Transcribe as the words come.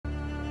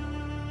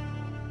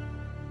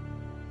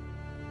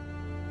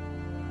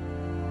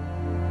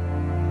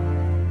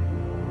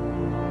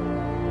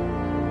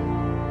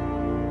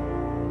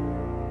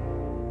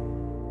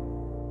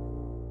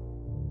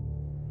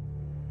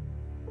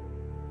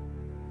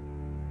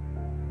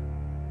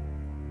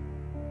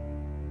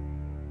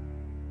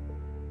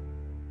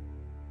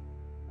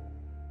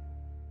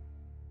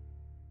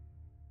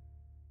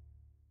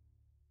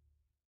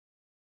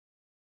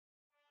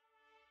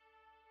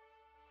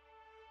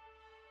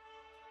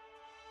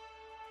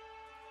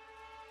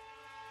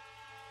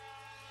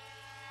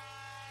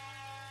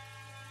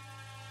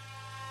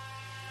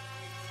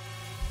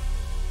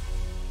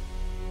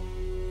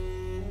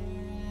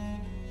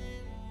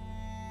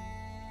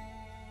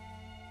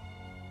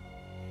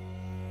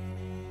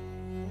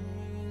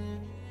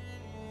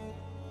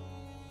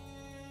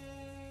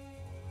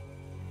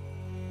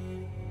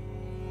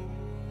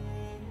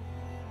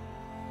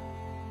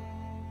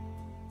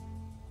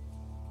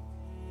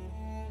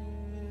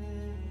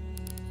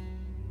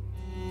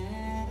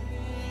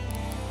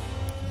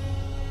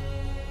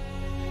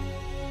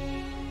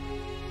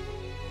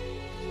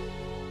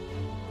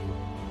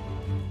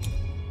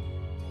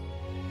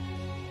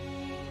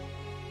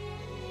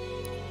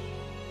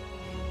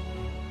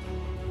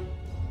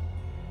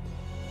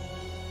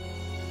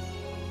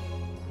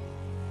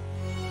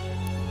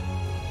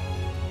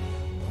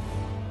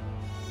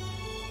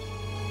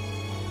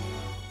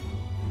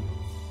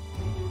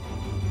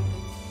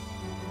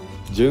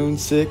June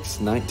 6,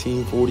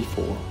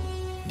 1944.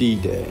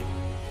 D-Day.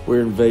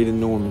 We're invading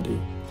Normandy,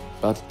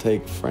 about to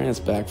take France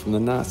back from the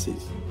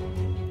Nazis.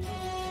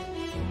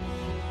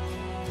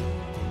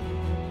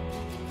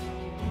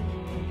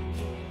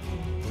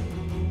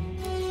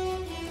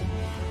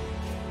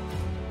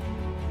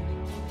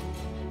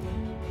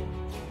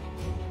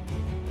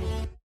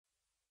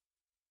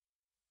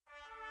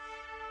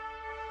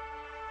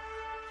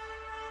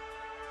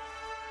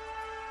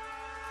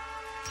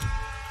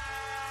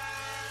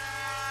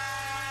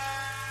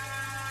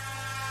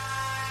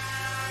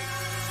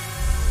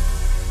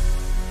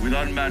 With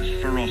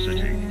unmatched ferocity,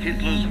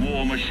 Hitler's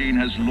war machine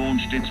has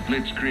launched its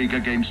blitzkrieg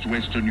against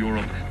Western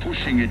Europe,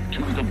 pushing it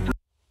to the...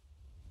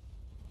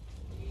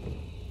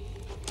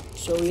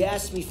 So he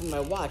asked me for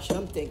my watch, and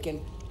I'm thinking,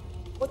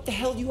 what the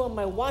hell are you on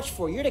my watch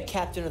for? You're the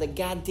captain of the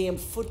goddamn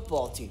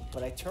football team.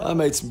 But I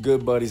made some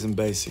good buddies in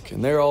basic,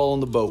 and they're all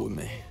on the boat with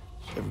me.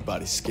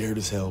 Everybody's scared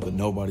as hell, but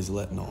nobody's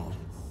letting on.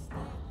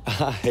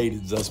 I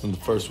hated Zussman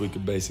the first week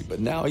of basic, but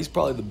now he's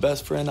probably the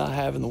best friend I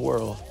have in the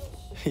world.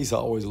 He's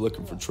always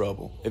looking for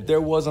trouble. If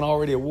there wasn't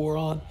already a war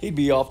on, he'd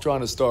be off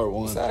trying to start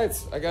one.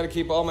 Besides, I gotta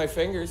keep all my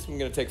fingers. I'm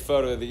gonna take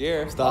photo of the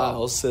year.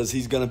 Styles says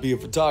he's gonna be a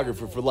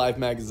photographer for Life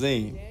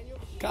magazine.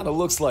 Kinda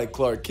looks like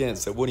Clark Kent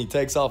said when he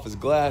takes off his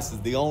glasses,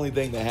 the only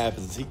thing that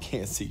happens is he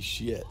can't see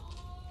shit.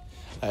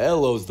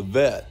 Elo's the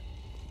vet,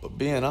 but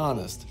being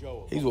honest,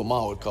 he's what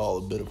Ma would call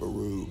a bit of a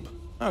rube.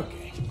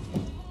 Okay,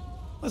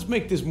 let's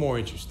make this more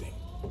interesting.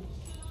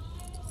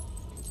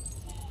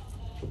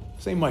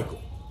 St. Michael,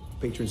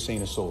 patron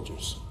saint of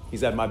soldiers.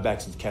 He's had my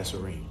back since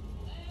Kasserine.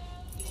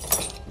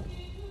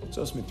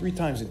 Zussman 3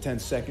 times in 10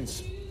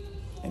 seconds,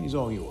 and he's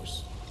all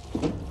yours.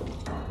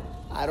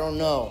 I don't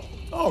know.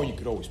 Oh, you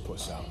could always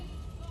puss out.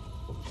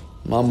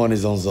 My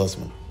money's on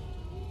Zussman.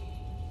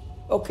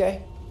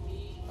 Okay,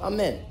 I'm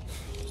in.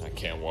 I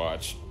can't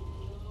watch.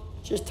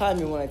 Just time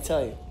me when I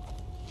tell you.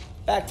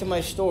 Back to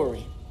my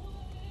story.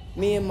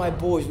 Me and my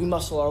boys, we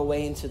muscle our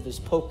way into this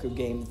poker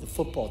game that the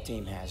football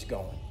team has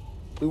going.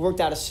 We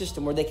worked out a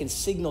system where they can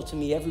signal to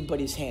me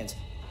everybody's hands.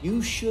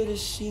 You should have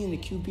seen the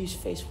QB's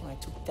face when I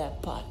took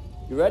that pot.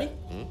 You ready?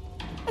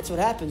 Mm-hmm. That's what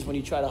happens when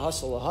you try to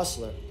hustle a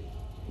hustler.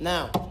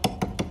 Now,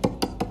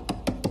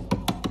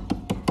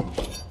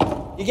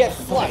 you get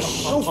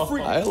flushed. No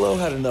free. Ilo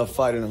had enough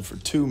fight in him for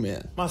 2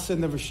 men. Ma said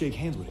never shake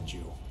hands with a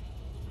Jew.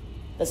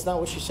 That's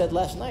not what she said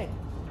last night.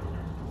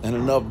 And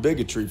enough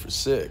bigotry for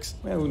 6.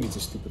 Man, who needs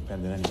a stupid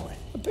pendant anyway?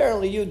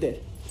 Apparently you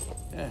did.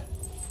 Yeah,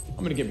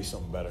 I'm gonna get me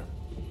something better.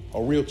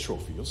 A real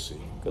trophy, you'll see.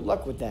 Good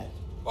luck with that.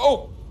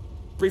 Oh!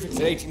 Briefing's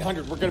at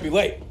 1800. We're gonna be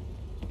late.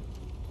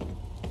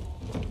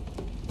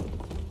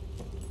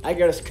 I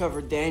got us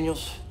covered,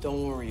 Daniels.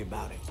 Don't worry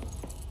about it.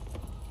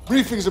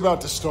 Briefing's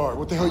about to start.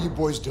 What the hell you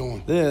boys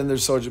doing? Then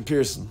there's Sergeant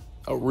Pearson,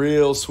 a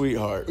real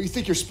sweetheart. You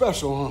think you're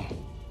special, huh?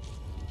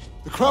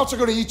 The Krauts are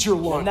gonna eat your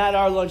lunch. Not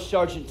our lunch,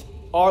 Sergeant.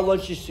 Our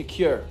lunch is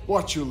secure.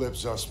 Watch your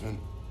lips, Zussman.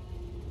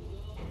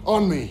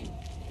 On me.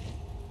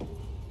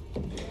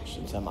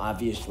 Since I'm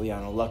obviously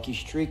on a lucky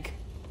streak,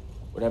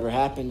 whatever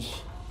happens,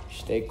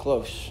 stay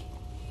close.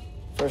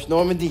 First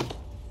Normandy,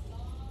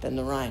 then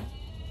the Rhine.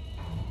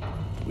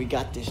 We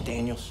got this,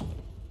 Daniels.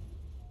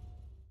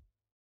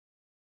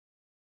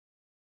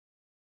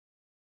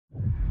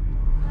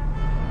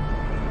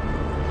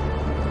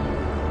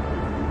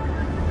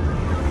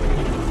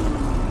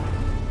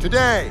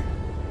 Today,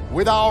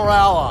 with our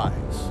allies,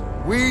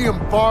 we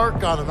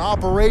embark on an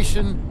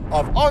operation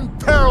of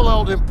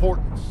unparalleled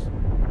importance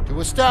to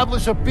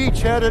establish a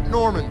beachhead at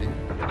Normandy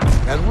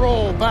and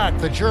roll back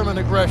the German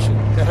aggression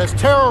that has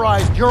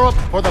terrorized Europe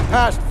for the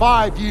past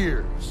 5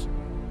 years.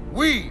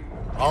 We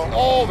are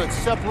all that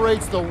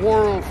separates the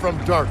world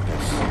from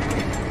darkness.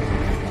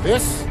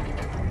 This,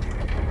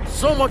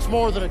 so much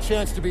more than a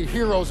chance to be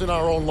heroes in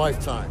our own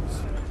lifetimes.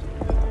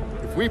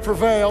 If we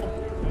prevail,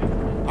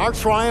 our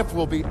triumph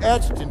will be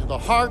etched into the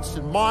hearts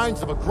and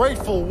minds of a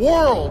grateful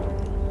world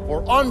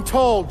for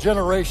untold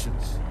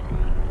generations.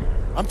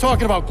 I'm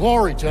talking about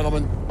glory,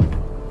 gentlemen.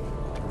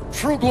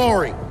 True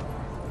glory.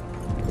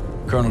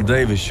 Colonel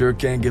Davis sure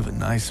can give a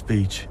nice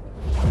speech.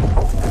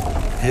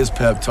 His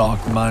pep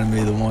talk reminded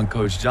me of the one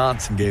Coach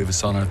Johnson gave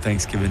us on our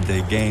Thanksgiving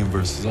Day game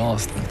versus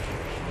Austin.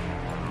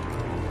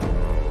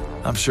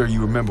 I'm sure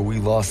you remember we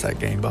lost that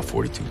game by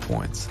 42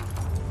 points.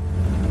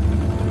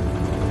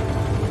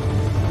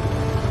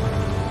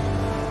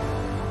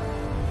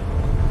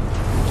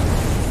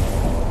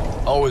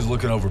 Always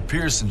looking over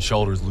Pearson's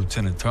shoulders,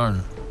 Lieutenant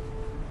Turner.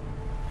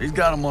 He's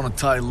got him on a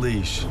tight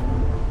leash,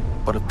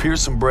 but if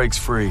Pearson breaks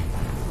free,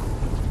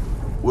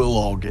 we'll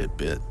all get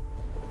bit.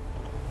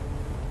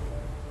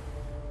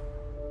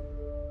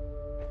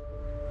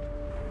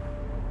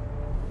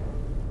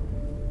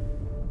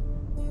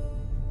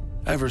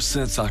 Ever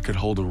since I could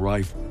hold a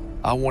rifle,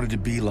 I wanted to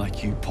be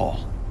like you,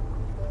 Paul.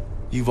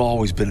 You've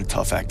always been a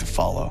tough act to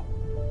follow,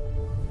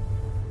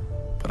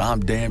 but I'm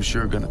damn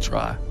sure gonna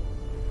try.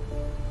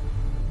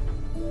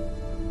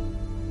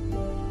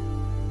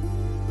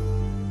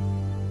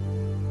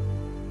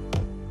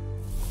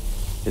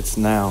 It's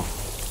now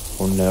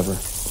or never.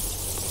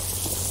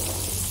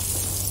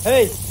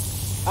 Hey,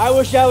 I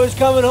wish I was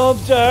coming home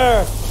to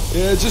her.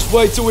 Yeah, just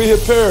wait till we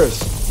hit Paris.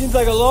 Seems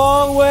like a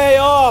long way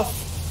off.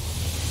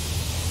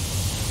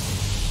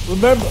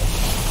 Remember,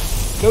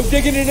 no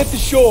digging in at the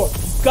shore.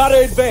 You've got to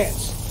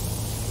advance.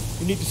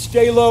 You need to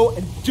stay low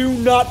and do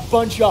not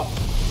bunch up.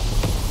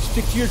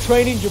 Stick to your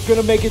training, you're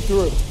gonna make it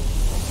through.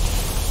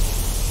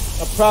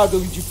 I'm proud to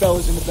lead you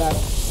fellas into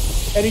battle.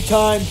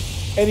 Anytime,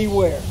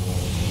 anywhere.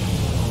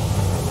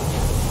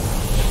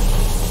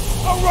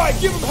 All right,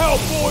 give him hell,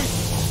 boys!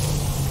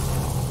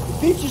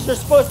 The beaches are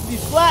supposed to be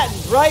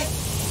flattened, right?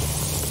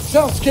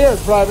 Sound scared,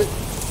 Private.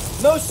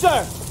 No,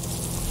 sir.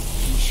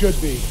 You should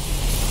be.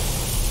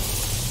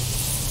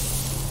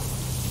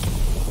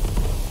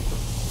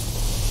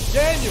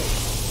 Daniel,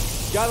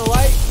 got a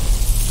light?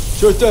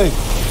 Sure thing.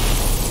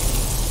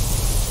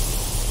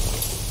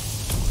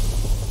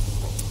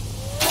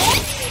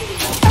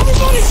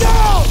 Everybody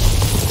down!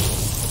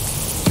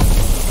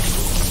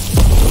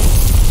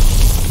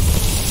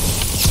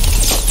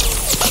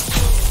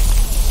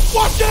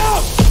 Watch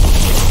out!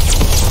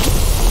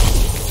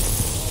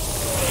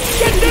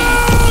 Get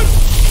down!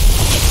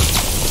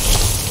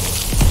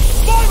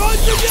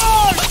 500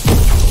 yards!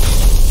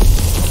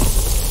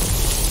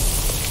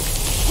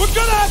 We're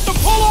gonna have to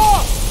pull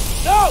off!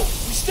 No!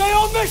 We stay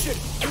on mission!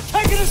 You're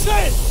taking us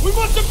in! We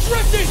want them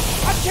drifting!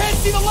 I can't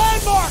see the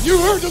landmark! You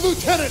heard the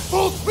lieutenant!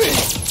 Full speed!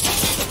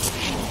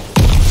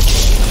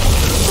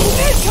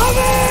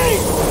 Incoming!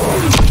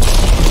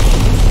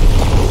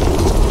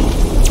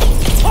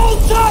 Hold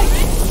tight!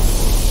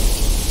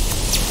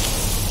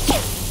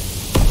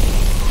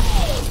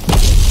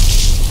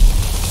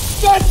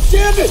 God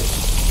damn it!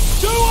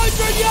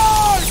 200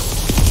 yards!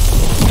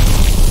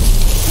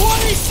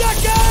 20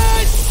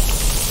 seconds!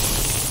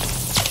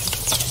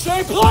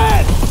 Same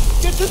plan!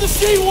 Get to the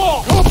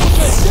seawall!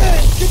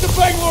 Complicate! Get the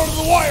Bangalore to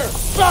the wire!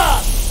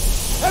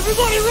 Fast!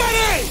 Everybody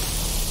ready!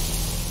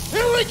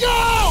 Here we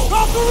go!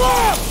 Drop the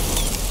ramp!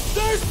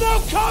 There's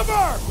no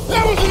cover!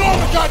 That was an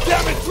order,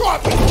 goddammit!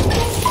 Drop it!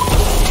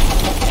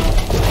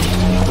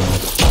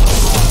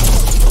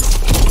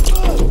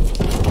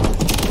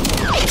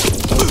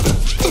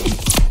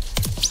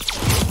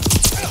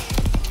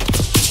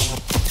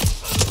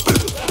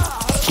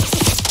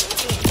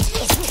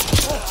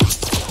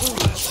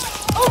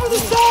 Over the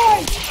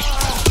side!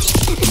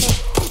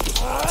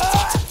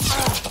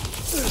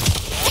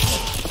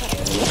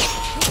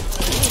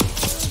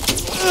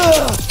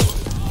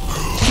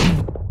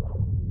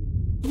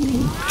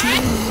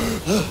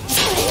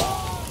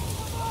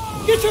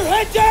 Get your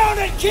head down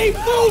and keep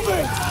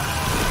moving!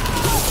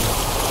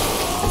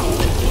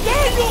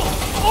 Daniel!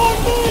 On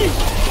me!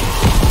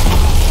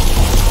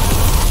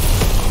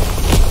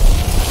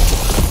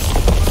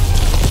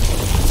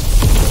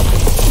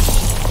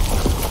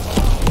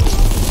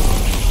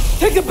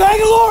 Take the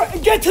Bangalore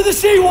and get to the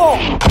seawall!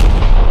 We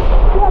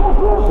have a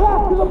clear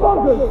path to the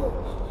bunkers!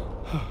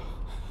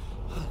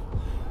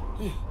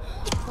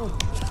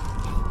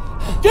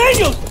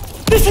 Daniel!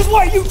 This is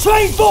what you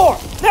trained for!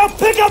 Now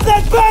pick up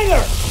that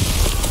banger!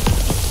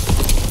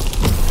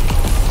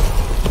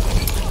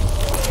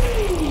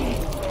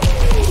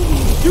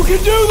 You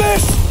can do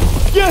this!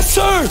 Yes,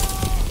 sir!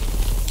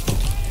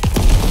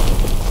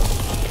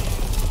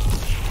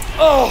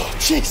 Oh,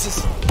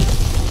 Jesus!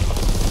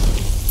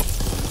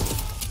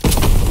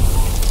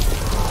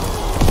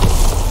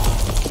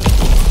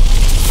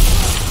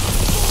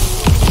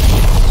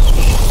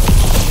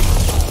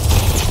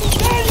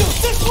 Daniel,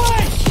 this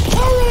way!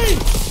 Hurry!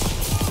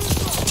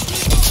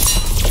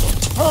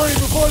 Hurry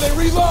before they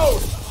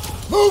reload!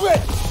 Move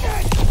it!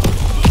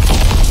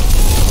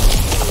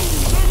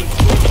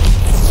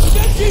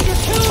 You're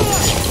killing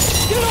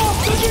us! Get off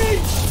the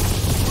beach!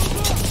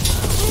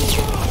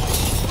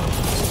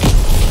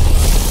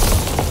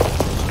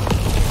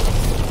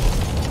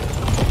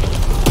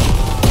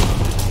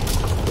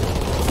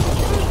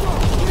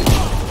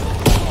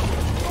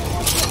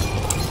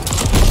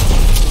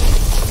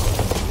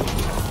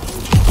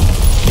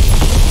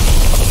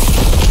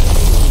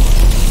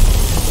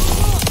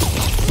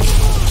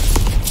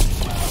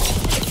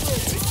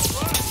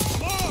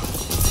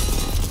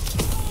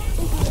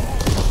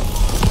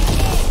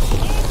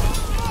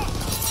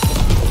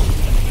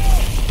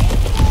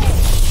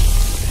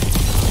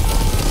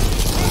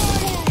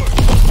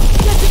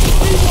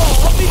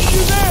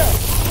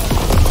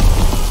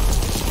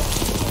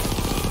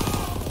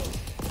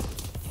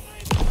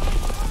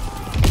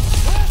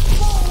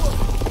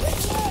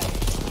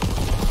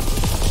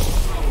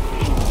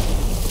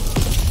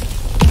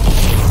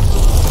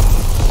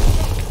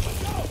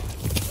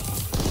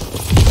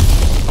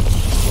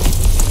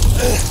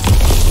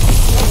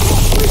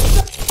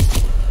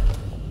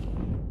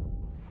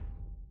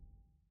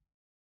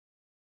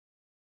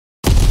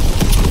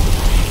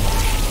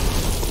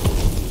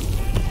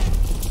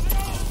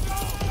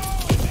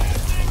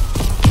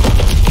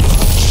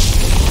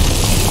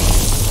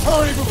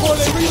 Hurry before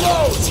they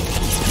reload!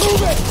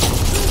 Move it!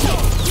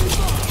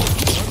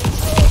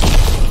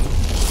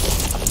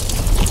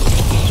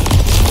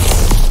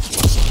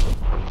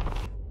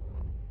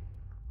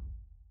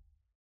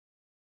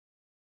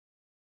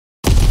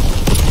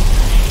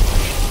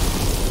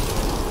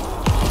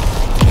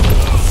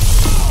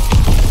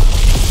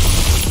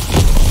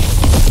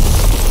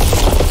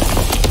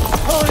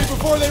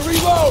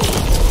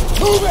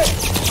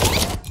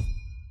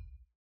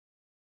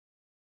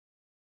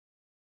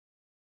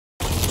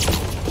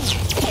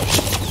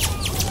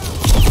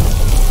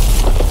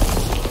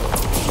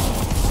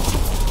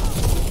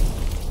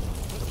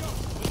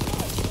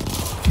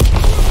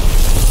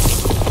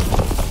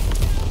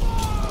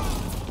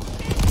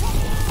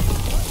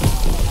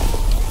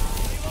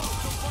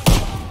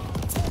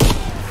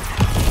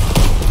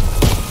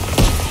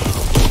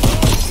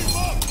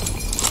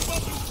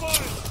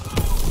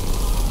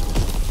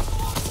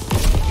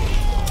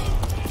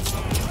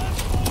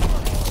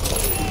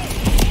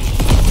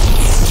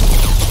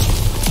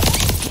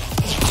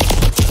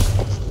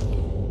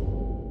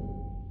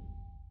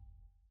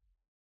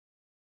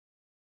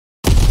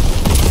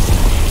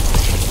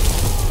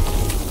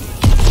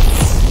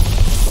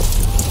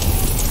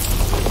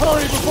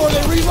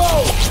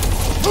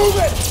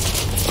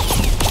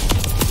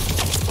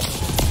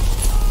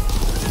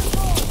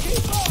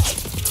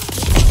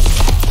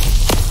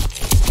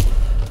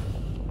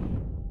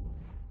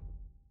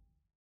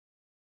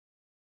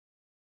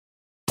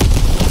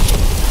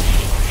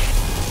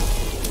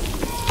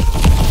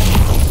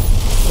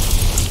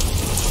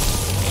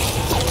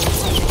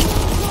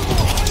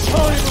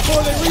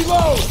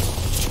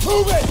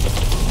 Move it!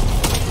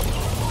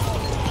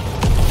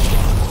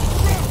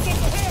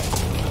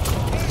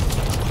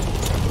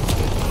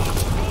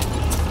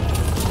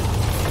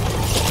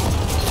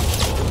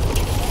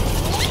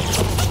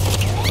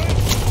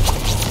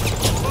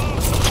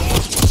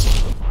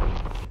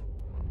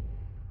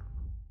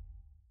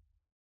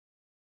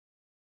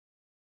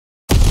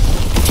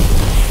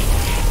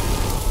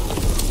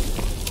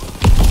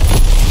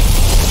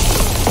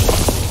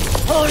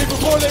 Hurry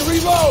before they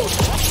reload!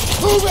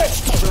 Move it!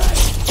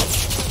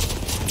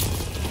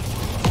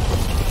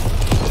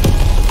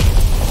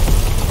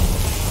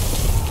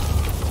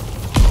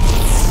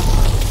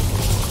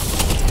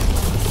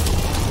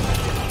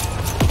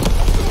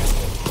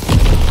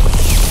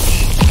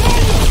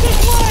 This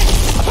way!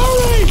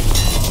 Hurry!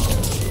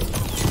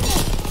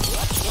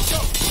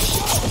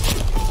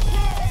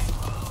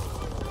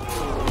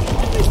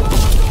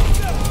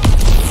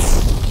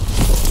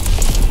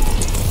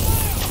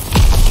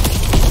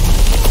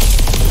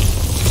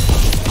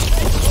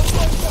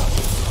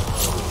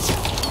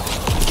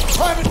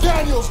 Private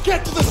Daniels,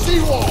 get to the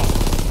seawall!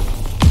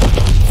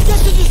 Get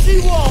to the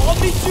seawall! I'll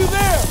meet you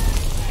there!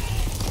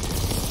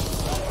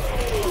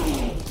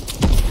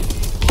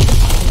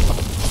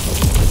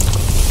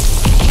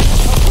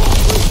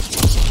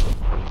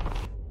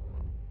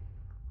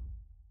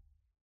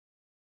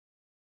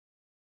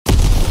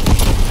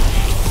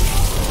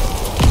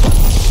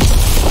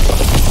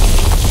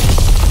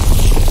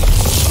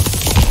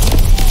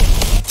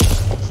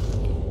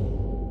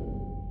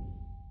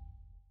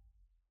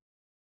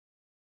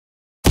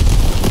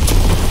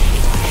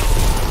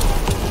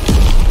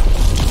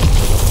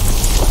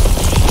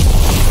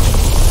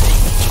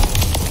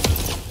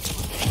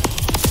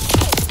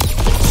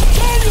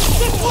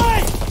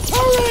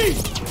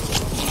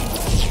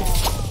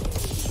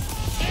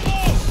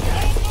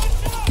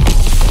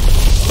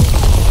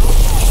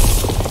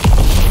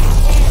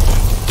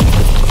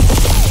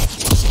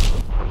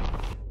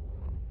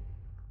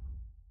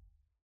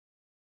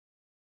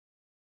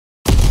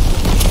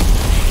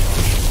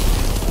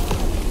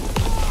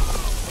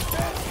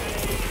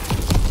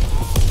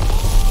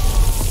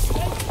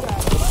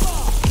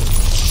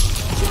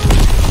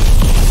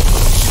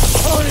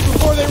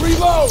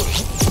 Reload!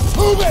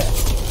 Move it!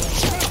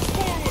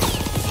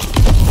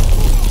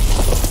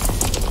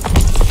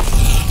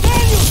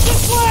 Daniel,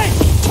 this way!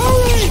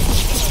 Hurry!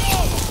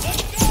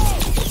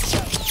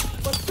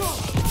 Let's go!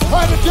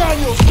 Private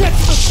Daniels, get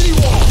to the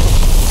seawall!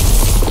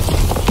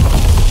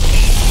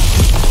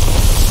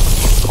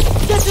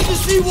 Get to the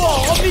seawall!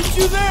 I'll meet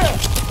you there!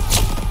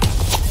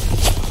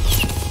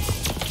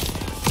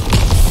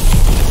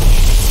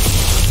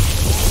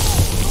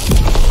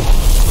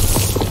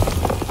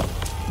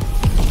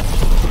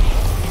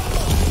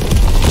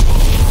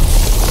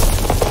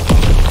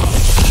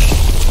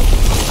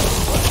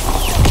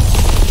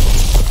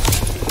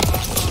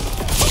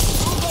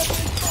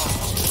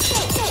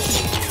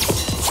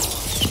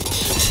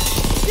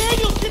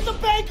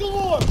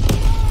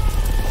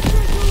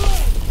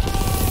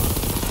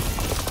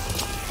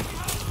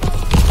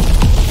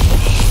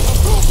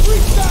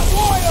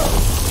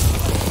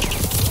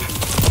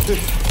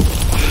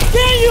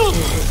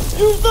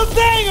 Use the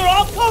banger!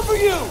 I'll cover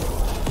you!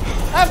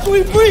 After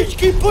we breach,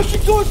 keep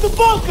pushing towards the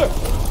bunker!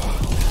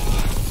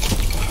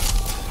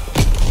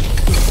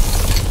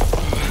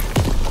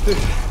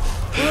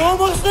 We're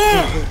almost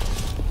there!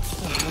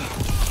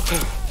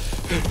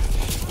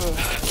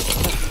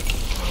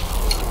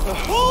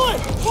 Pull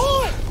it!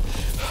 Pull it!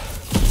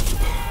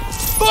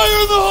 Fire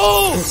in the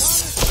hole!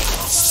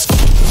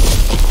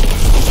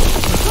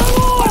 Come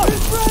on!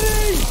 It's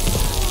ready!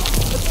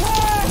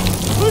 Attack!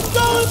 Let's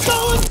go! Let's go!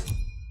 Let's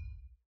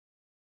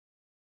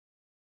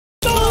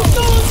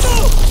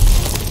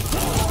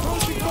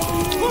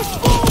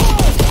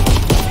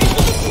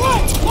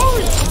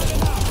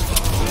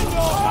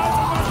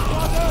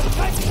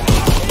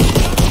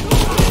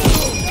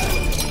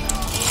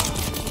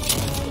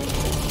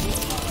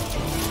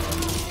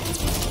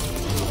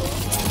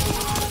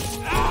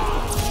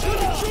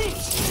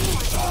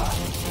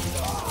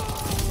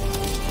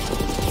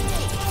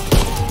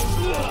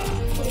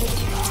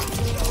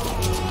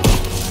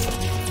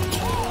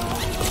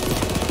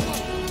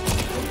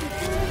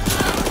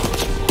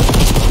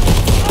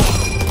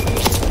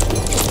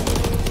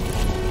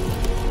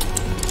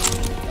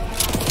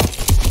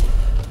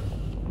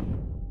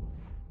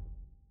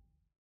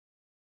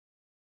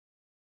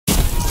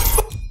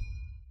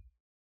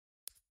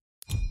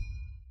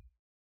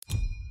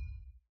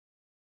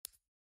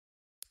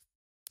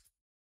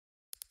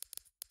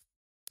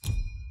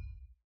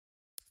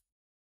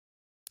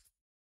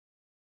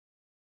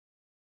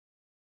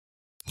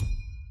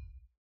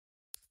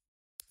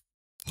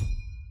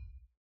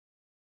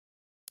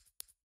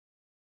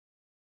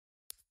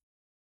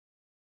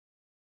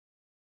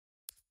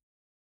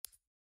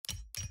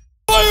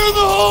fire in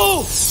the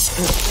hole!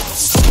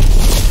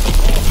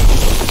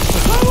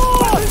 Come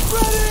on! It's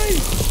ready!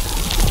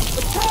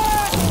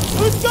 Attack!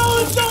 Let's go!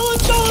 Let's go!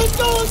 Let's go! Let's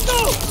go! Let's go!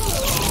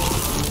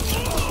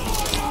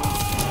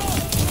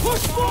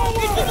 Push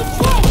forward! Into the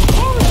truck!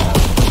 Hurry!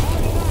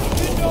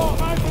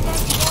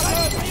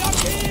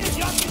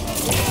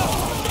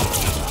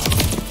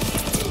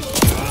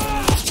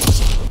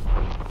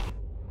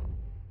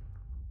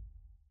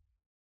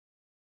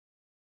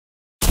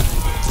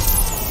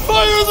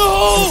 Fire in the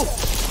hole!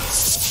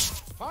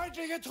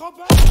 Feindliche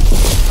Truppe!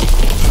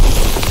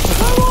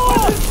 Come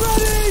on! It's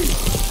ready!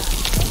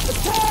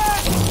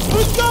 Attack!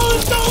 Let's go,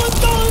 let's go, let's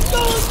go, let's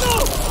go, let's go!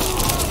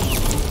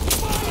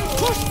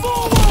 Push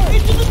forward!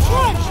 Into the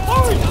trench!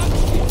 Hurry!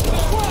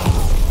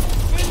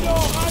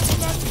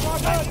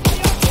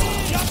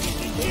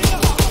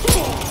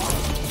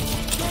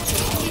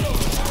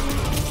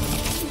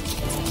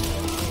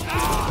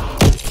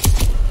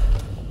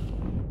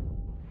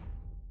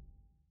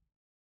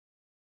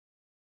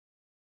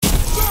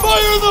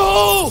 Fire in the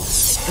hole!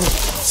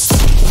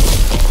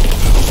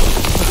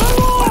 Come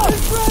on!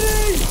 It's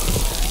ready!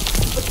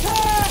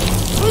 Attack!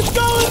 Let's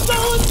go, let's go,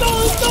 let's go,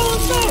 let's go,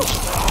 let's go!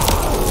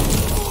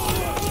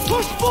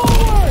 Push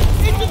forward!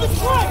 Into the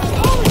trench!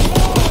 Hurry!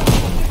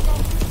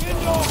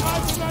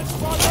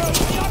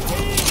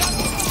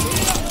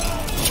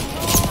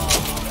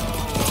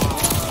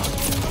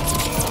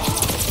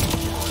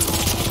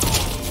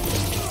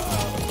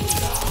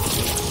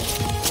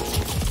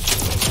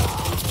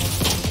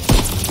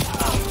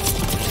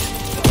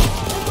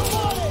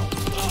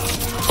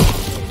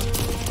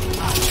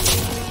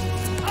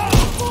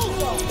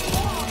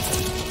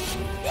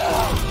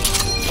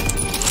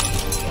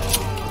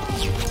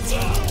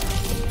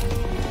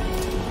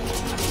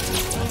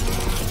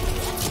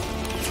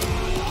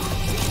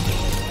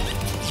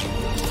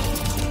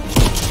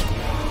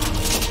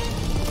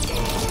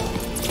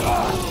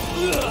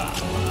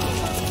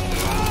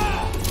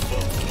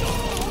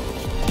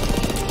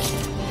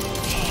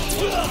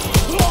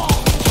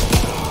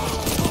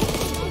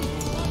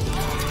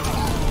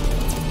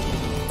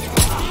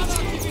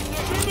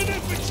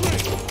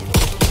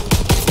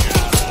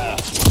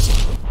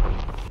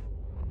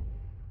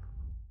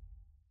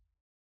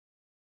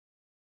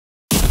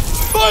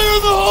 Fire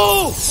in the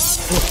hole!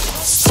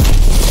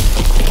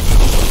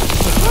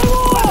 Come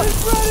on!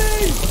 It's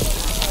ready!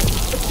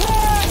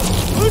 Attack!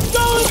 Let's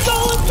go, let's go,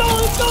 let's go,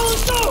 let's go,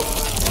 let's go!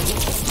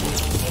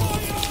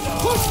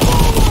 Push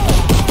forward!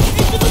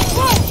 Into the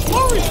trench!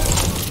 Hurry!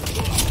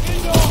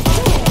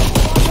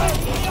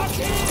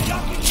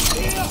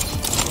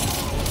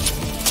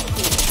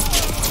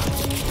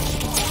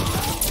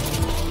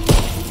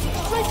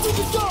 Straight to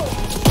the door!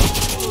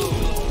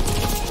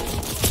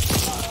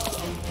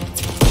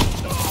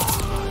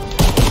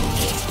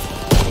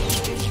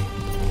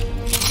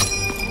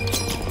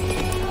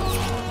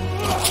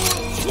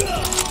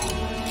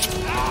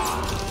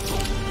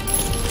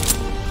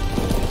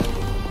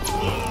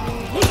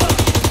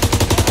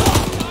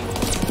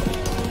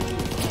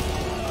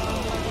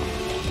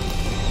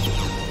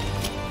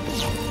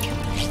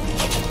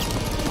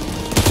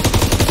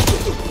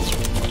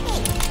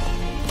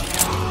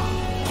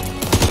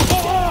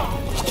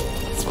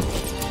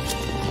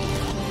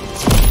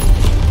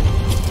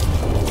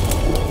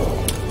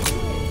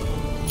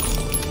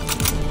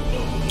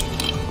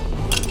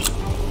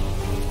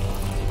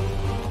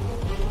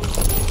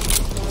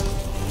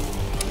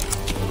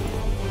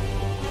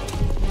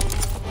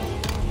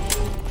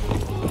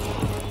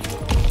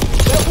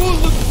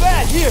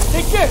 Here,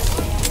 take this!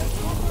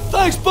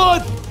 Thanks,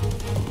 bud!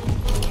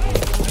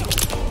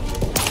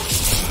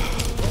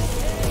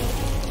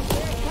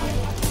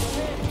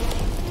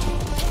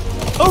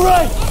 All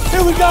right,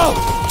 here we go!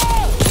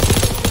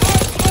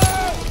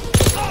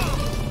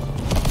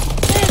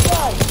 Stand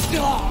by!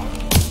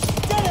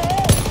 Get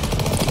ahead!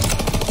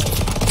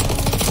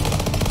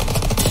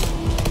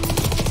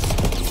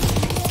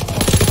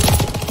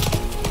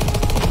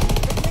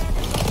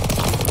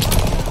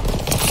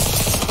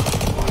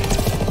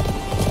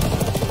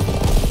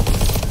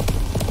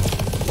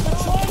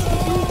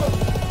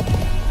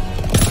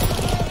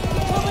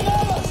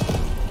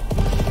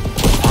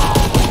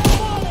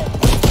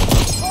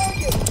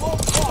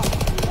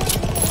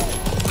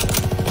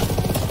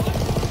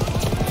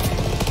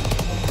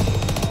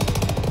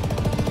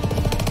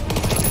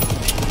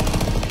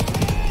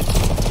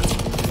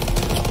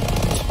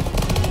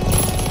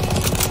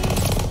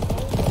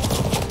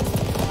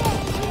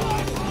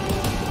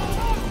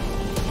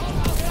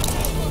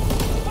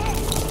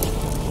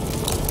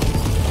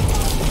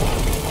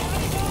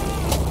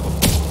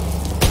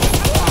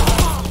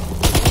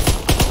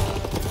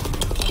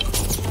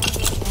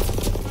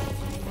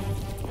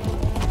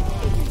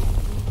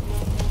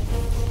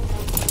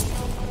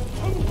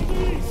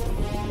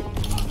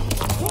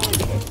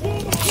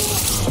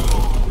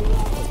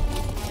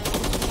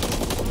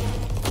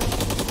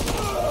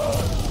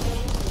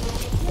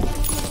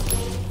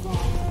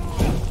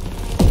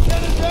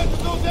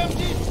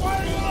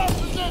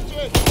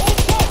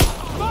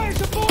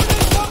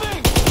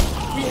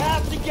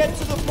 Get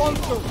to the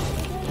bunker!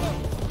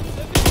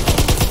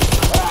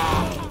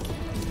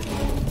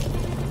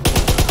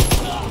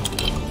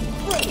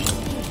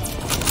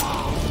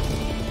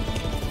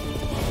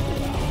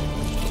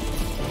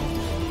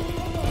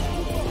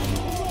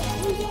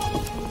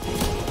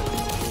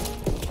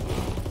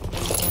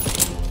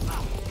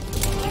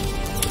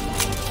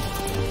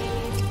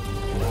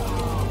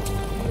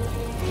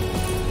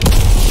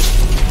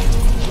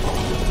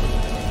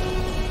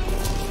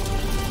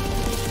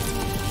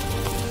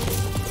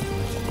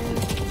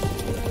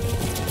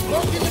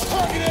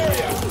 target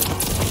area!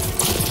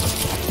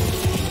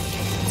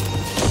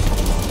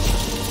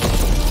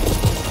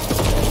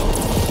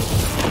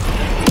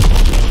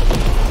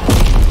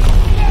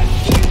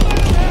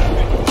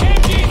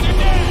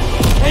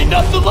 Ain't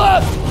nothing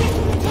left!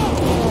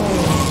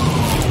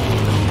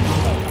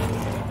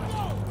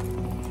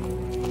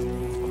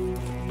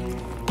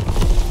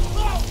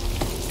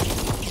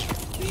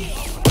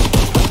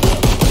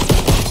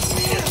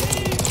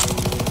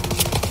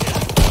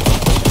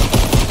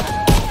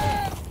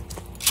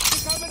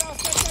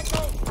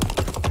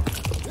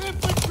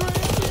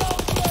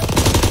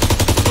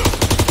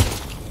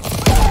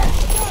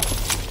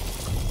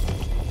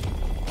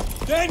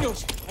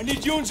 Daniels, I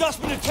need you and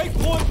Zussman to take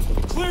point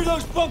and clear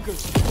those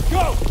bunkers.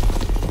 Go!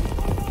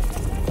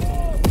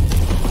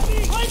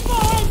 Right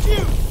behind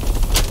you!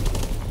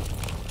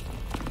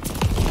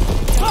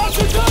 Toss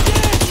your gun in!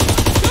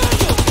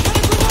 Daniel, get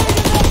a grenade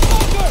in that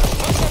bunker!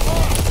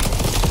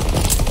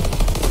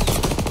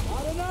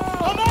 I don't know!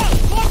 I'm out!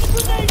 Toss the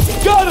grenade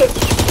in! Got it!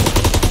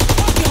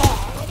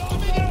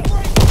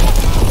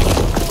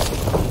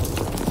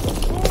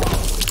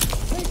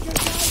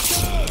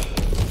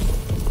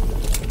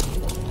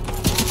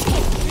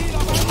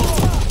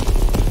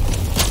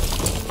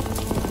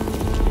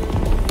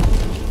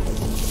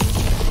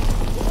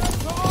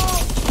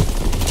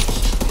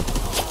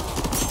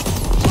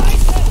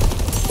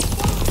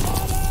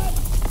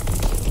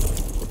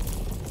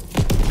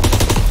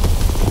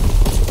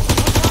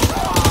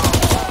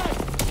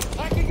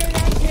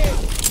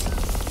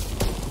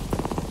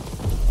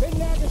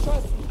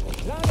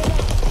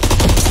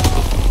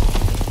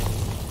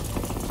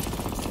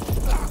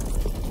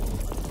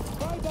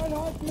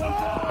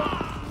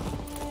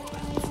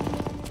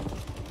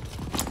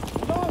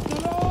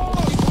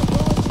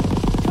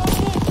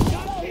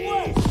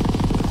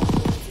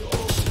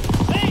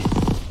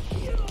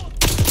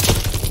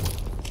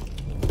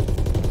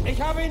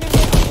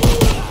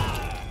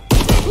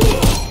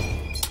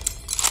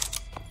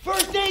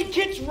 First aid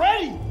kit's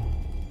ready!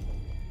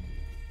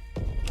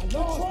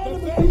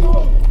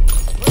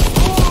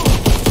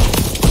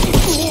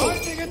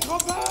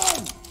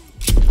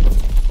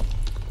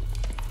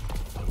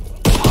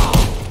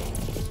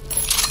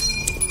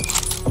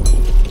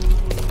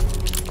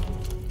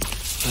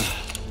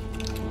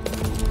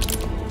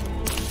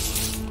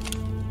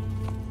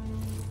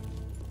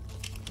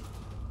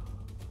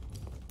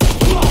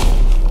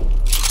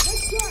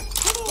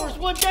 First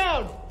one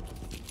down!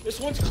 This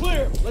one's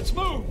clear. Let's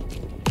move!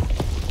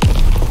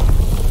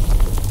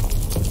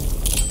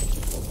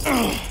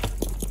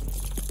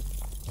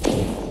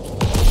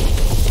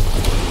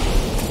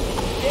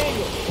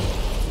 Daniel,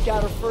 we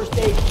got our first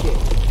aid kit.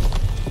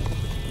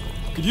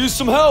 Could use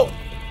some help.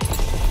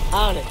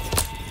 On it.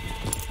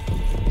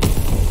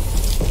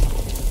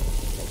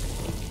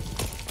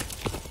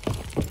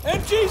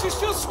 MGs are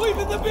still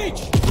sweeping the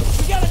beach!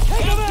 We gotta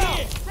take them out!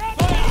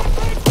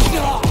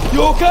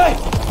 You okay?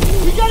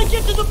 We gotta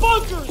get to the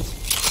bunkers!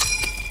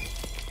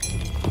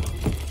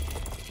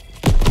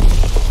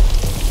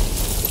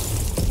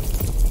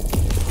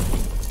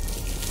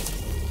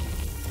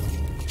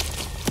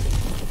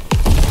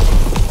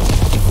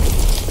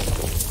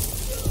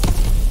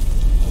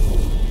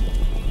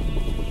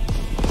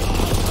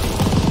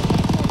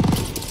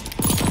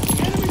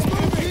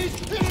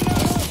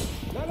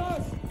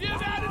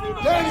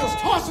 Daniels,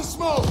 toss the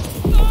smoke!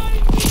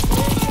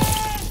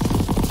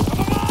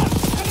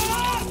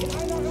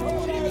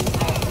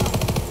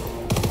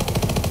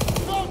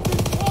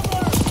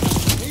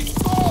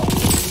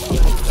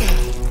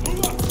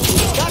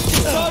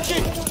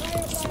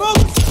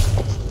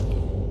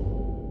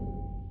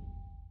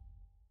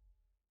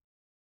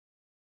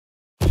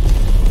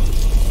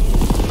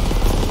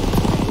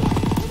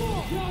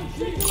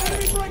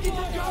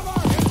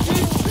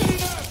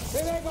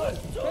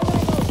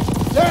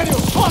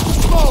 Daniels, toss the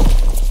smoke!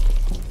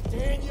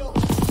 Daniel!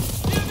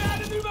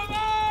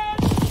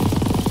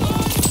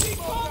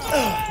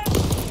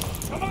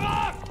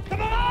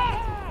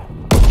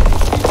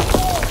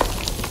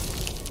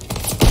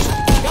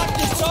 Got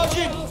this,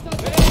 Sergeant!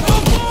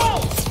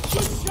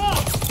 Good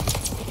shot!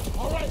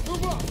 All right,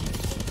 move up!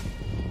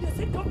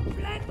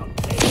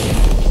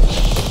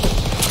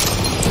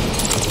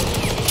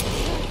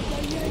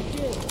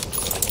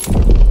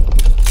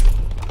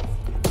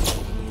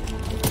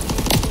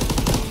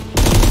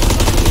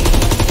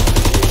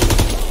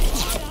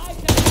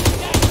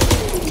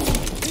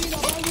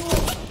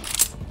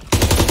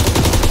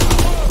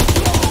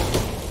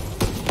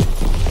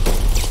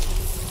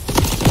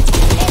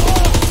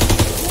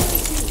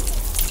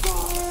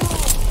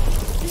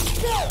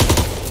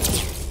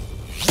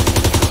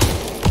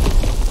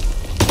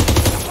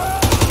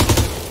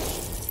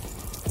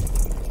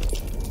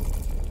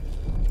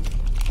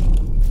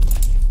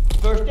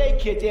 First aid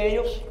kit,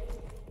 Daniels.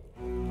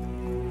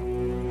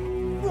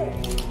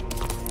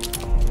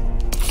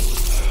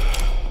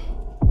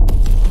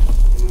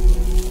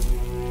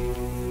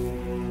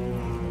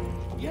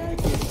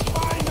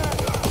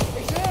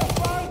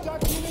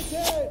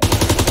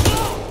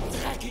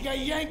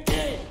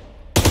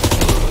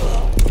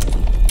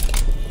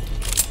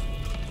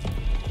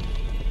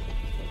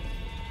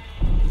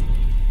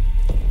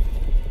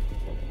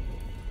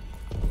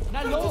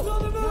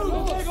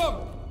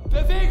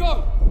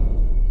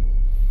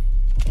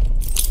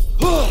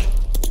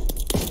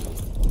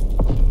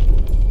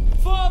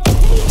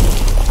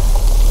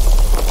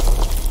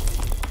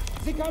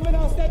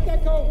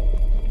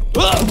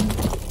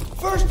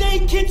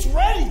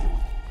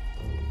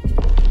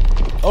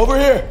 Over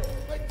here.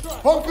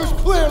 Bunker's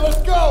clear,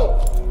 let's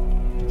go!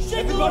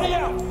 Everybody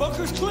out!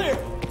 Bunker's clear!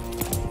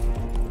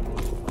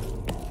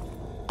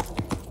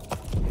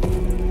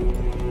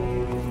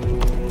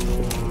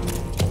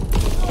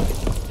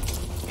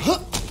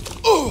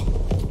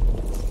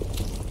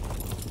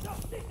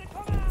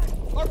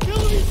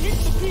 Artillery's hit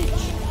the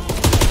beach!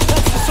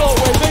 That's the assault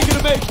wave. They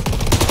gonna make it.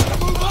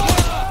 Move on!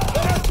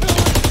 That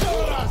artillery's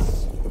killing us!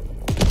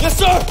 Yes,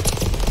 sir!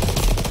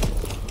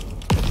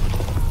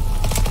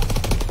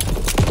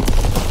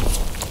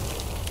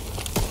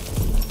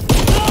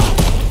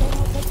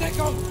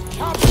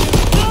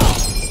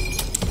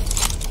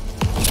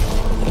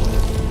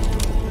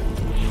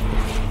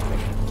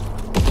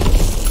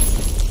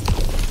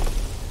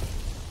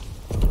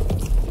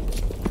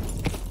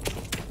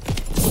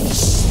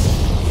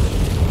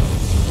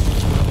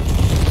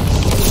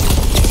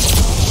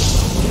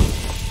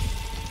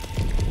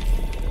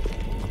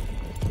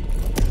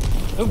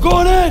 I'm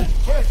going in!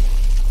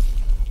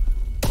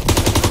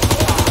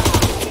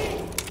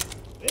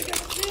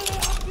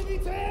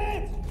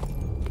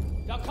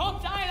 Da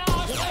kommt einer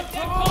aus dem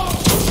Kopf!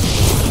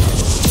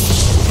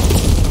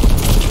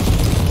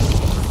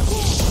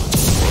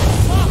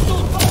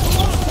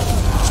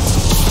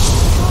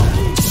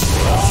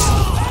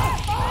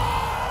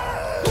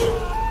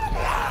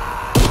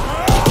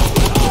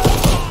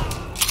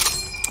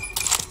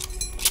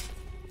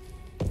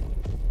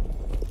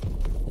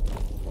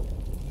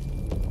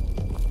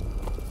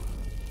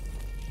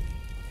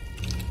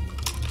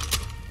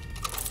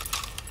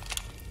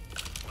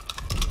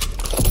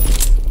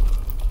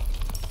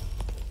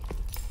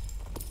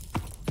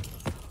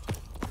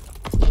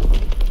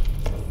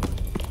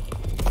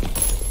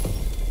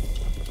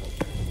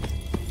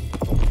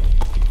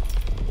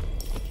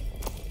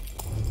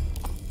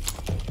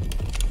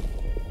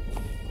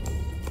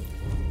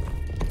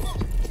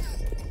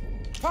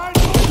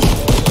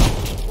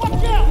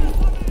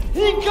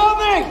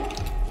 Incoming!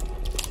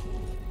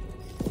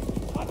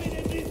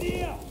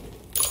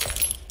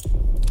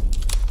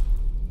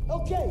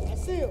 Okay, I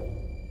see him.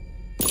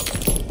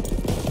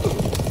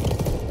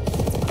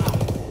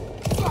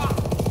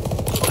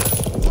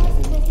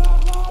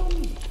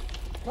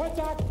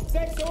 Kontakt,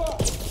 6 Uhr!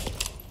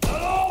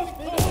 Hallo,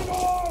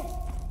 Bewegung!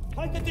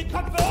 Haltet die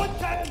Köpfe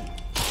unten!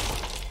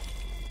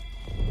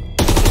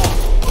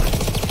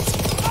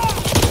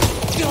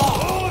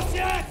 Los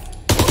jetzt!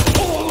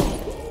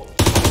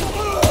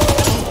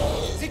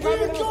 Sie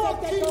kommen aus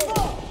der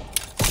Deckung!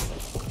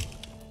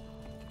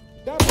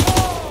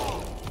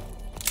 Davor!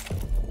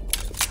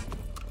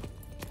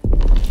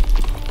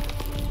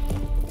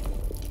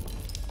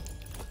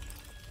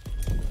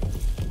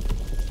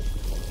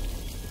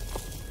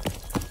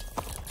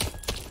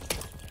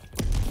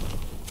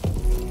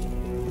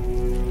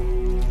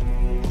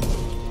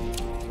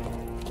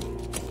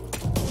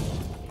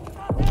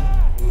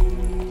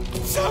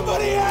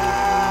 Somebody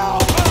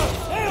help!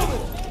 Help me!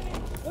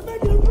 They're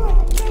making a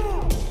break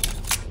now!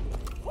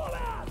 Pull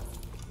out!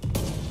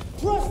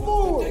 Press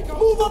forward!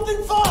 Move up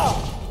and fire!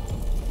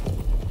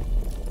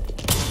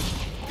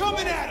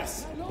 Coming at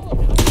us!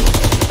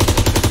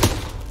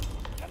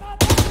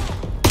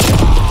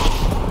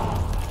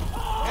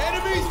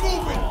 Enemies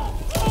moving!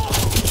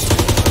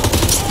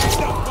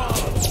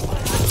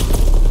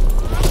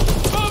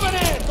 Moving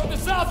in from the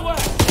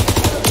southwest!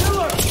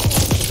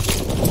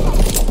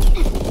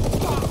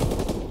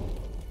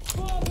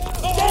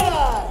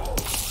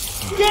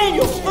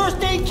 Daniel,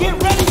 first aid kit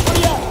ready for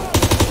you!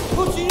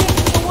 Pushing in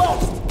from the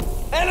west!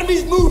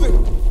 Enemies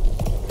moving!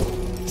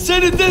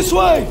 Send it this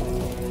way!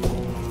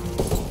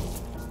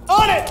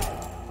 On it!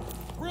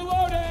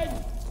 Reloading!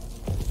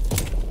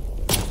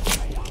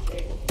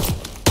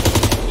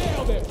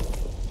 Nailed it!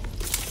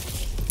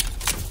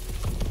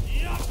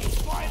 Yucky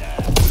spider!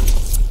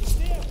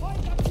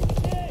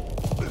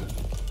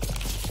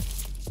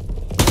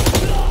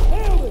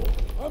 Nailed it!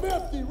 I'm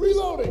empty,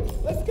 reloading!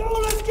 Let's go,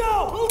 let's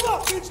go! Move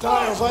up!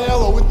 Stiles,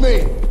 Aiello, with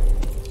me.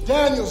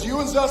 Daniels, you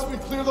and Zussman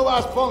clear the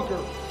last bunker.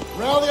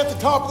 Rally at the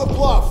top of the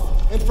bluff.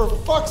 And for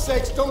fuck's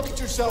sakes, don't get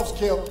yourselves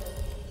killed.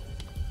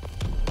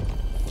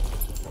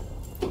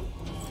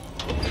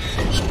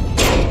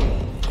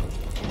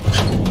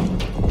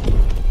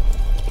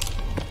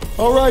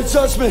 All right,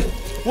 Zussman.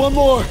 One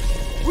more.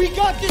 We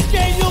got this,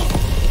 Daniel!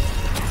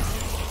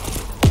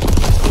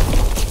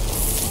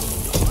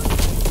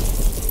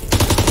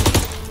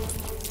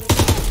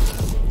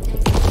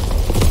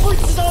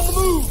 Fritz is on the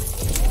move!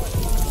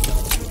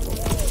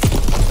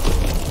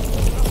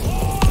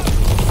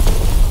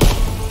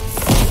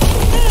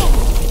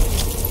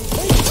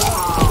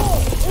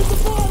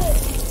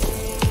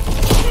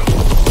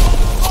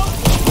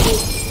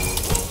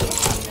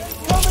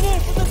 Coming in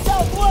from the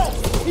southwest!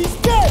 He's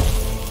dead!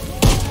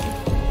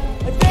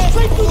 Advance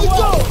straight through the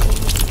door!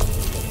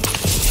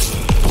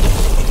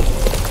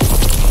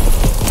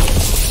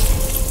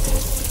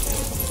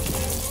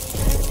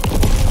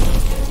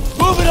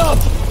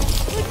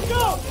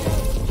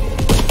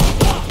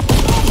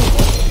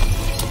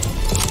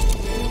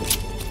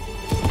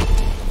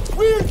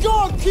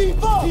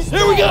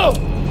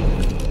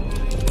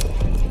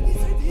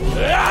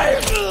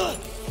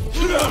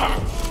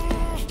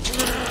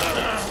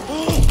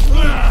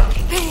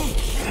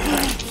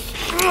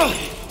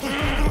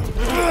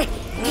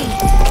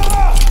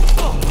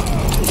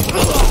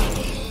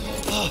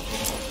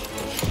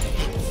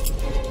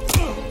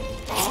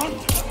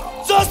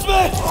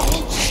 Suspect!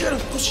 Oh shit,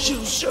 oh shit,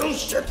 oh shit, oh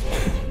shit.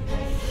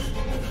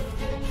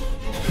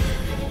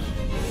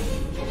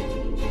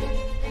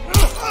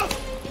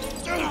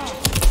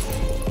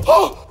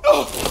 Oh,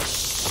 no!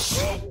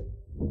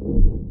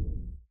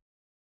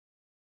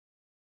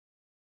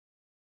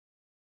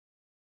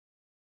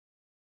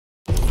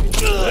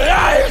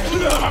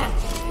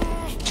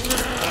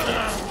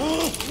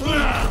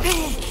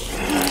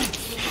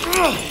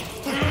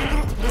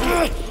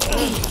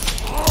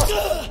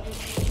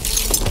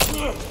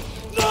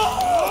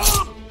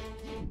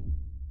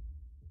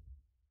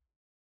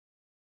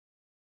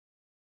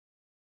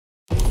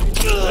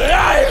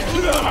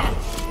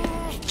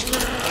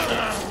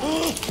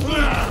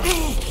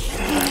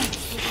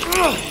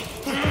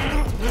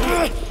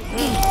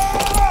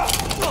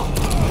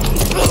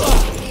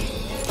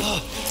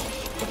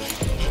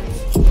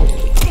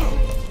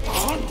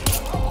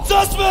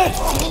 Suspect!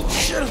 Oh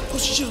shit, oh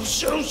shit, oh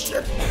shit, oh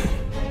shit.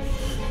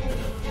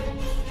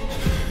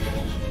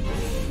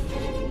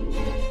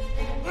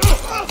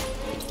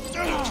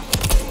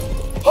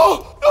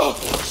 Oh no!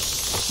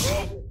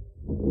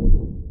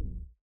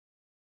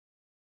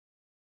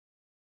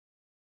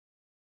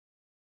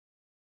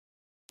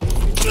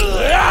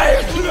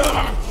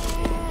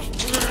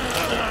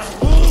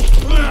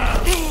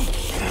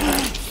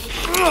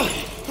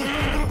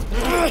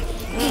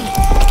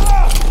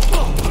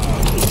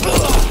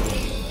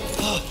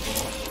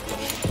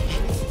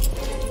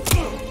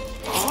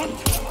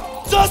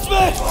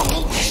 Suspect!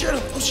 Oh shit,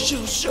 oh shit,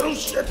 oh shit, oh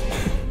shit.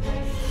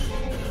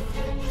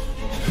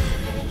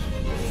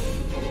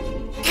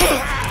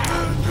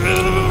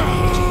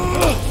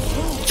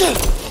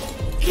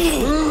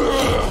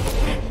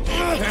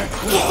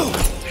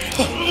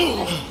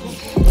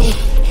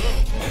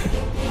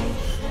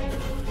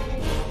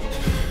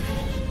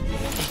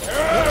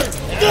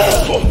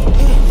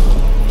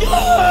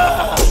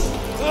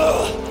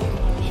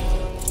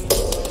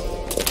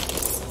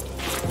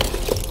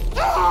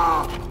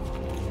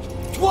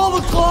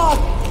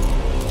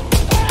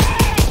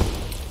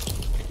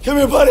 Come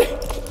here, buddy.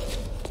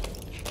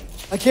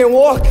 I can't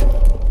walk.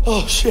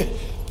 Oh, shit.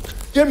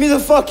 Get me the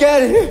fuck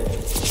out of here.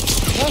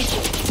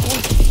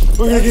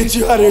 We're gonna get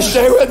you out of here.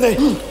 Stay with me.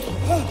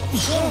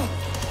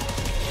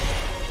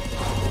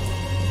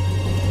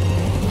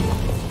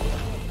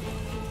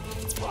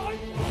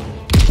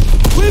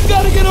 We've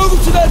got to get over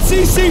to that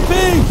CCP.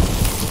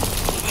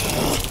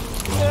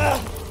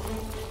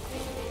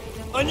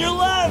 On your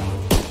left.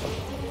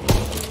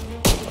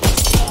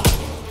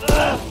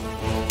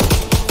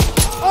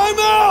 I'm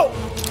out!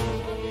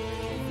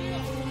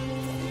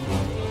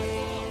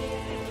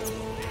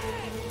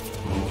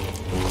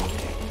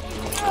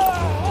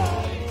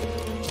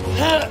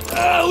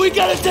 We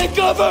gotta take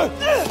cover!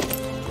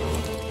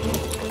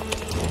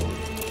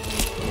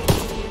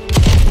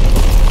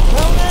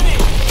 How many?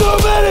 So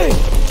many!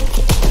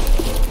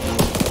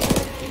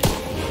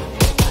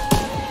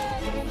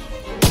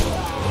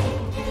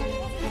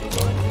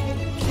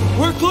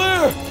 We're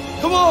clear!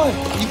 Come on!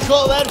 You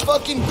call that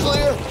fucking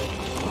clear?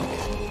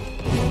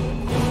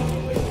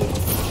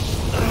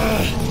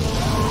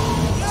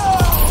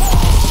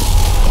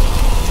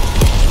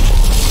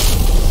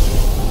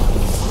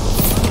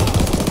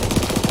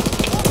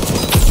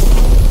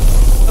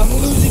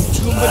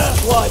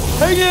 Blood.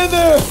 Hang in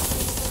there!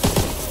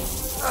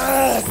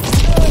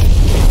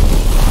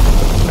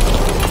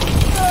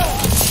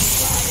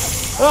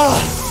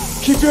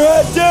 Keep your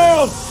head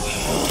down!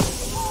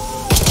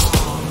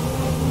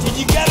 Did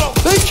you get him?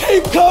 They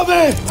keep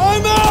coming!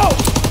 I'm out!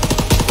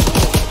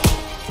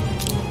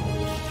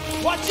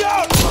 Watch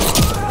out!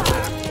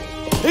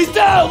 He's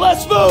down!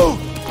 Let's move!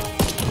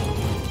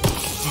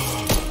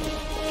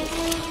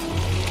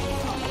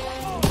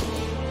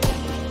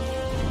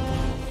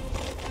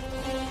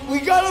 We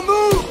gotta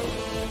move!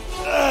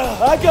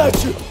 I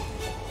got you!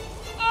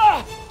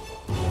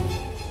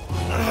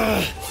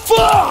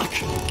 Fuck!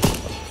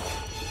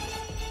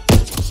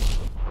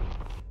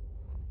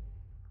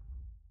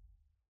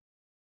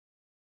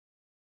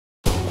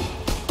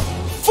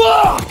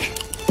 Fuck!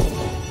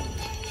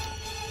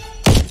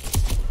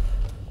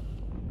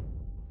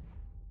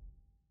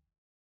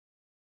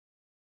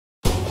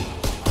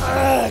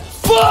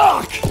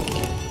 Fuck!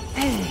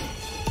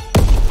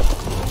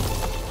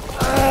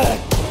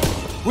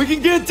 We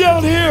can get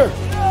down here!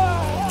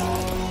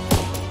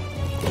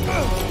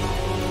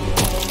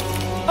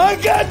 I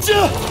got you!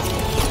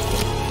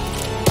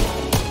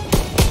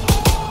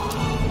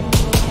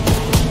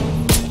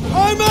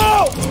 I'm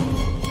out!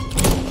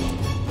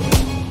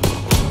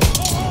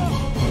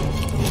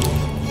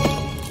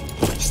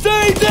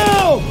 Stay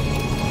down!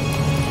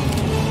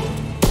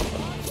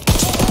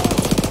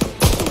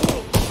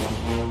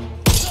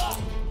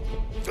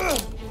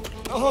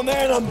 Oh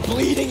man, I'm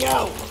bleeding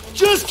out!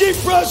 Just keep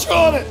pressure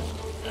on it!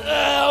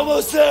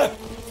 Almost there!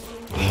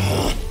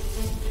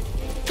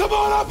 Come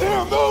on up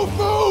here! Move,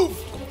 move!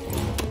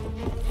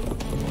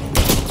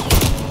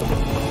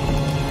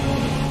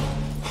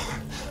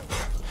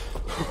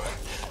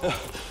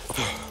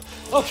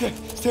 Okay,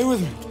 stay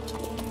with me.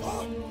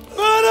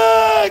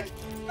 Medic!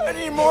 I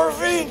need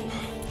morphine!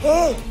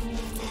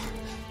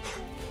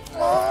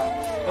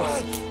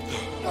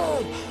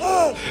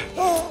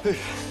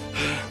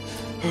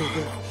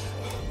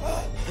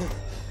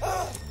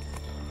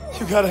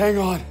 You gotta hang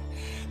on.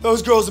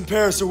 Those girls in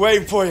Paris are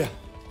waiting for you.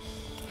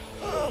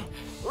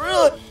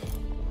 Really?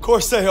 Of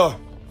course they are.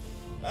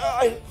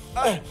 How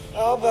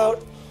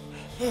about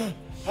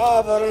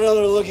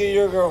another look at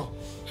your girl?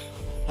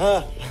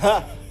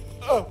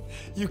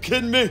 You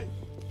kidding me?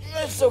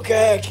 It's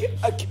okay.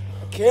 I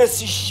can't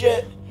see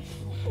shit.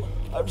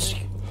 I'm just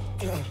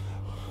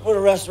put a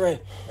rest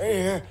right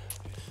here.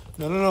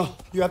 No.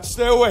 You have to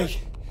stay awake.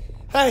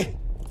 Hey,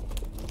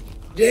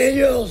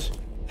 Daniels,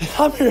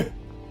 I'm here.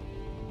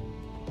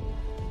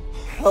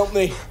 help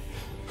me.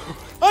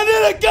 I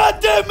need a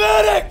goddamn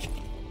medic!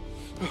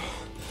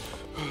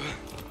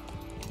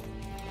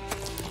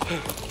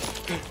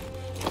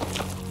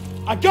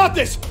 I got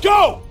this!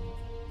 Go!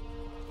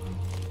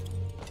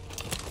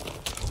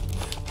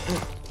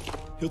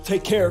 He'll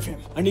take care of him.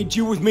 I need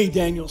you with me,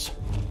 Daniels.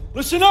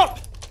 Listen up!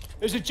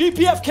 There's a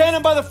GPF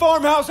cannon by the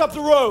farmhouse up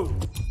the road.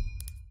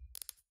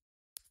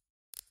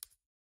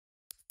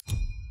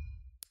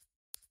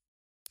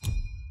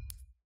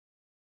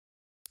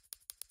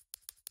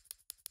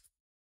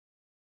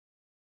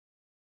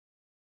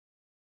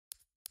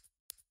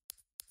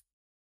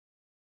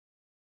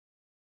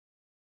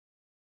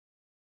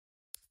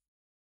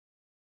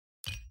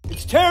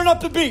 It's tearing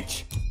up the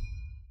beach.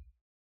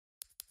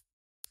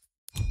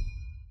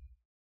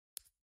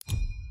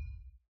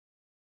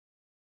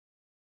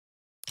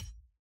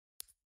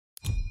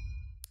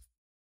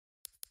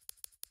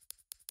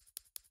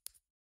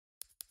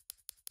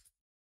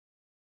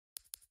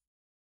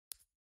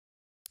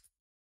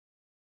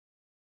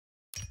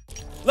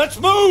 Let's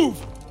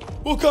move!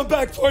 We'll come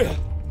back for you.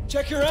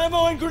 Check your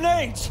ammo and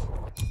grenades.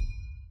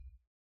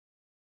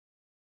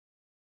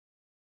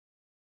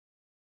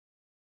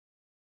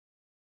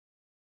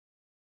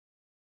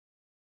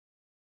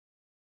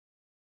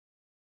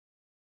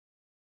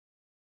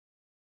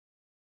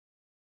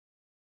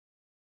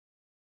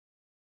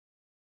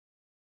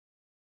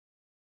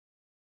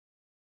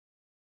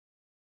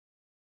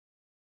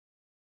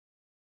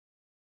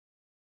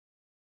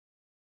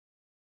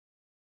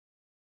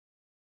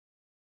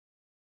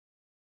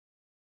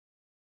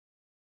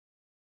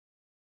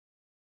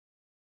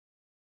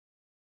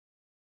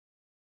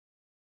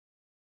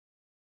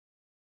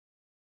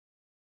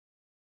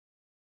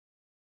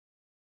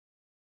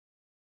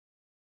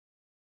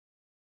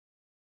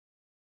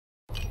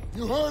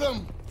 You heard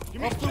him!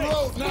 Off the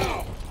road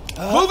now!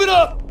 Move it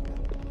up!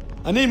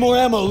 I need more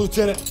ammo,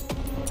 Lieutenant.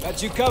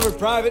 Got you covered,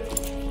 Private.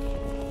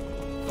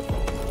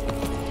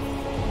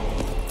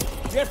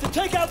 We have to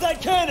take out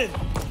that cannon!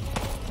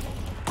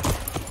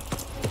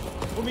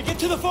 When we get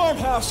to the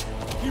farmhouse,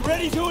 be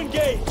ready to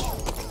engage.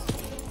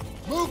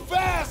 Move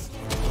fast!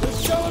 They're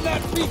showing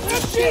that beat.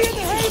 MG in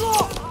the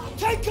hayloft!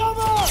 Take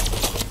cover!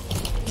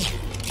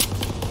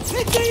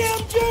 Hit the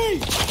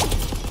MG!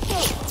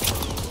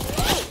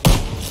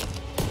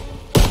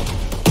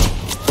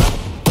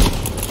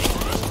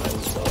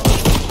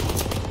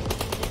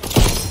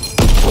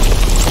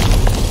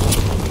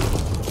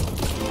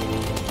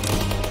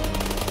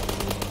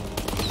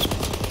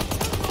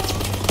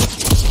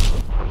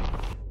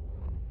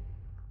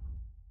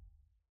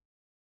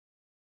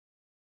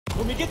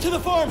 When we get to the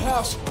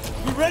farmhouse,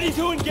 be ready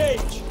to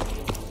engage.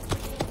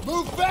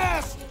 Move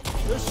fast!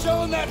 They're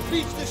showing that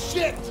beats the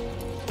shit!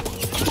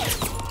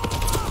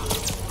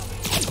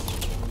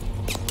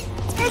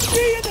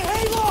 MG in the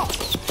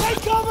hayloft!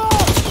 Take cover!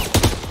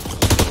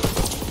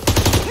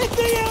 Hit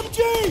the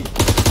MG!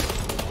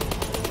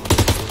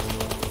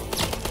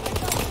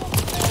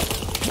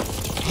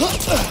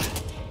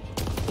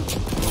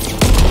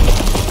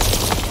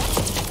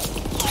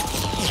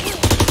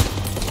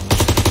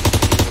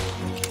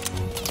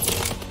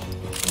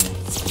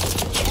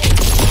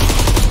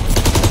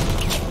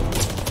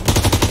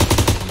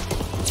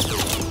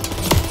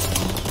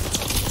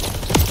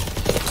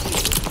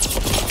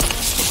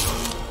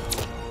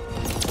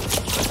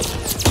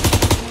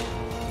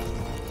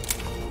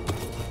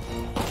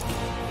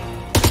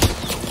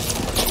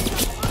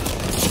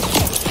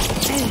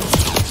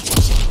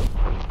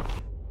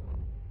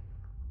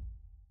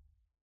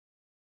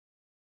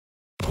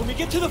 When we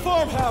get to the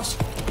farmhouse,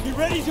 be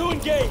ready to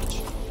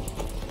engage.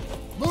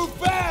 Move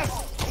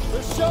fast!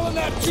 They're showing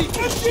that beats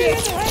the MG shit!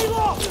 in the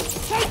hayloft!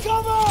 Take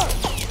cover!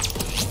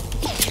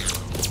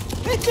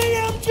 Hit the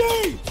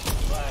MG!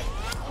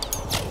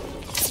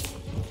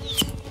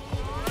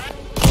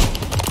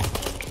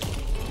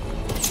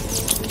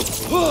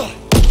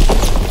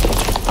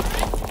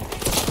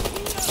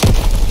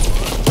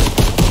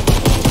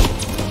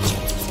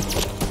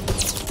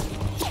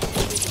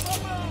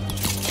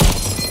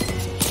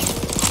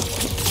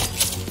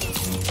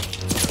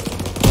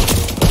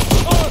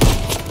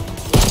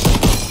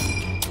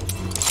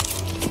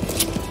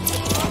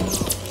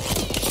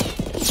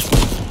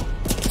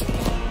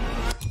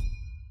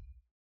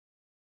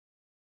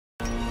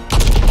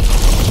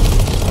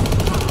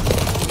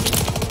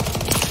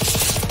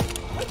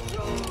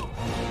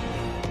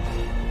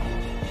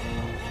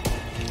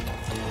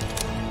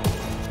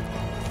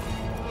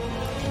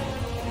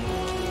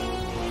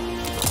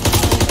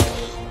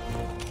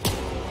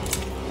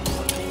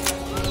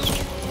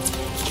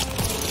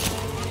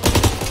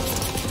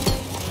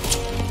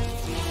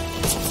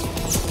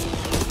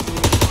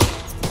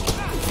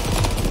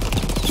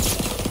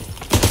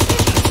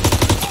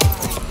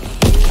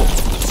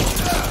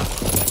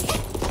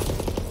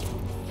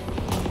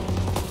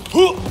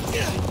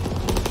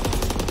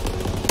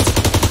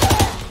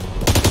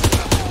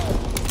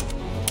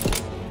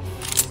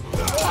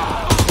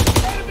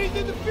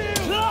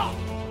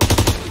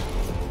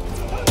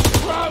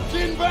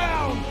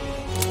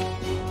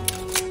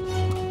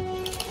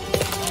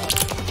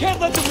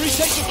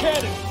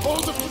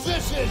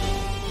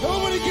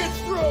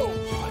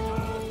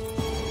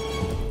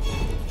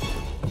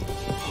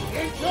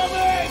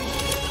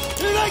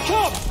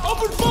 up!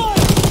 Open fire!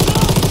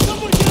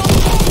 Somebody get on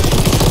the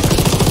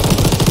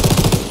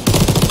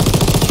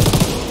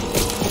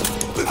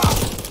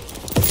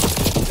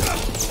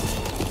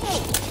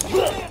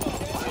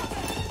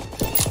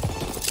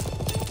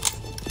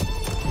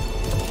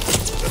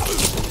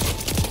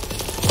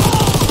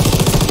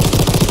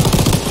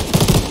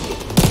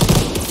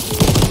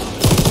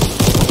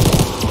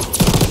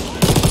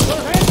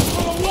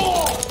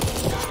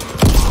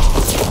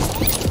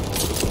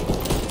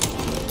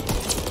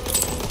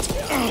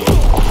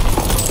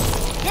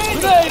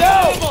grenade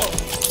out!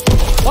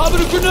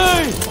 Lobbing a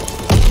grenade!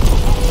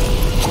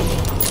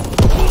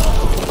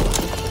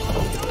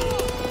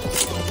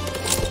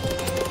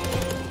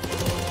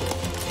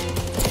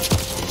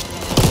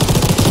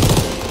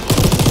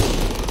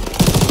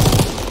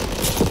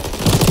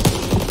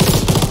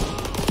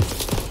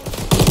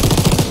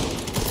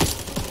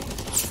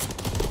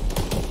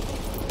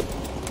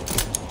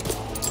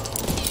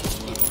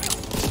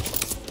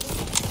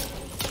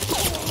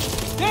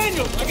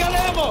 Daniel, I got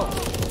ammo!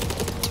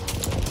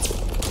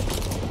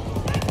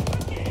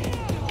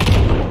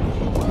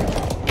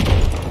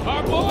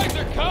 Our boys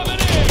are coming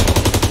in!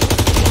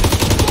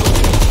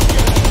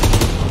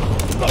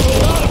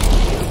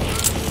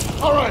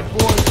 All right,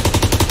 boys.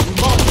 We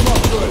marked them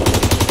up good.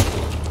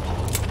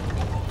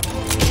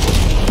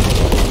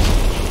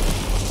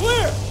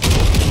 Clear!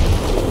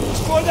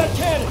 Destroy that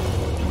cannon!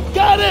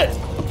 Got it!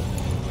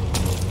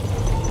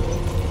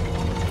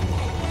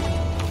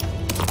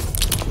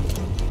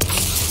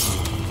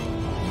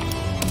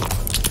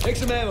 Take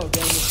some ammo,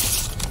 Daniel.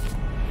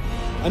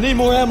 I need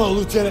more ammo,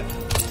 Lieutenant.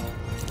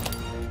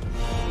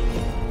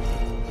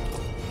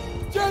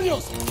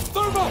 Daniels!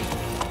 Thermite!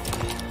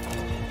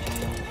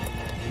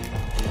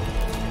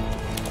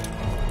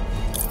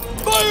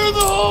 Fire in the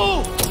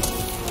hole!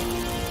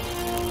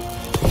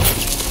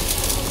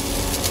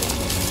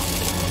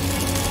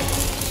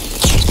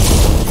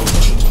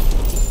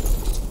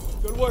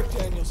 Good work,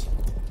 Daniels.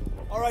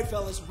 All right,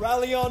 fellas,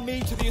 rally on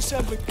me to the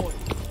assembly point.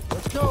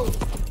 Let's go.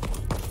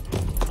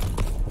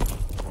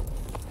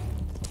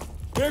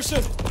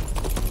 Pearson,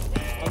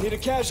 I need a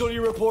casualty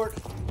report.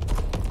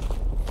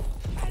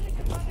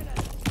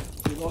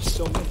 We lost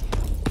so many.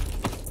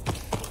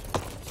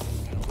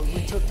 When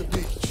we took the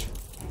beach.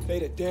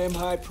 Paid a damn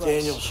high price.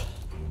 Daniels.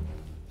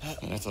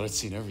 Man, I thought I'd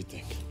seen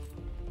everything.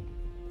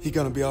 He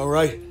gonna be all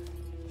right?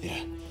 Yeah,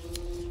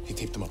 he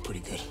taped them up pretty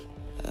good.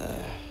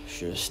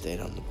 Should have stayed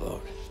on the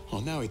boat.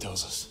 Well, now he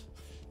tells us.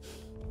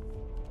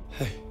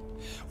 Hey,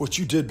 what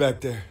you did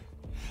back there,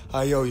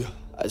 I owe you.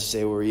 I'd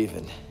say we're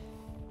even.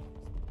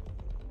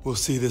 We'll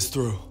see this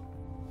through.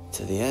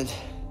 To the end?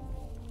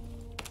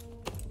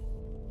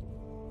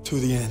 To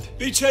the end.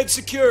 Beachhead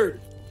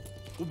secured.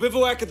 We'll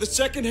bivouac at the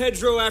second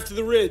hedgerow after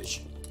the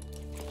ridge.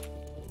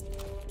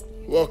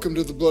 Welcome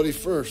to the bloody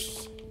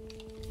first.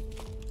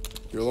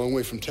 You're a long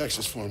way from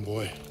Texas, farm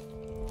boy.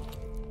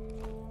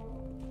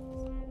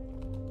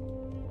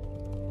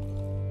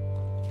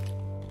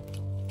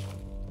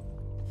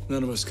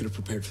 None of us could have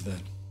prepared for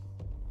that.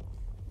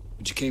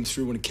 But you came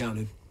through when it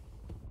counted.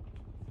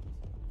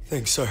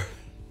 Thanks, sir.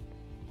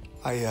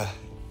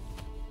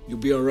 You'll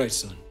be all right,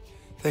 son.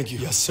 Thank you.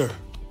 Yes, sir.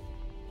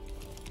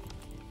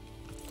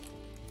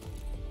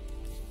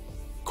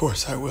 Of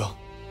course, I will.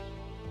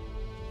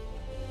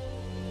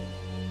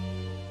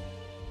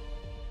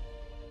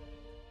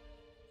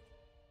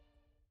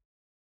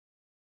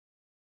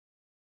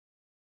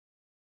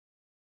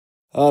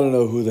 I don't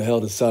know who the hell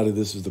decided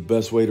this was the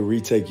best way to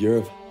retake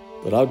Europe,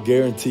 but I'll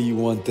guarantee you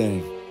one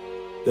thing.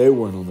 They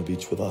weren't on the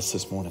beach with us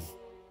this morning.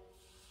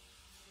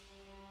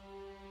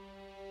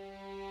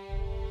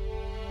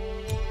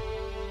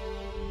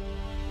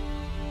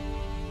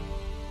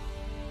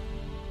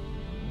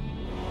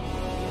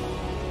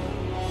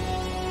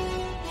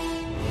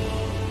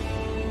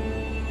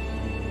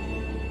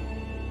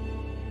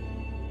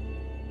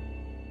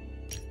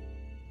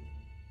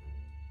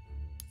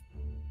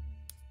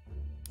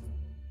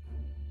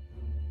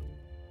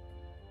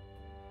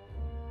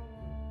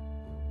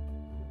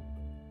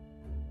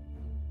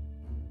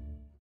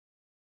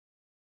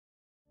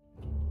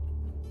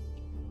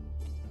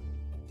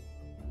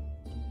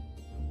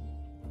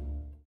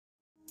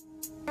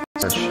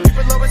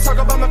 People always talk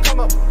about my come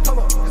up,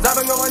 cause I've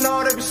been going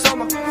on every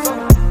summer.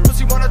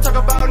 Pussy wanna talk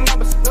about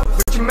numbers,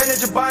 but your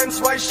manager buying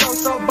twice, show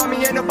so bummy,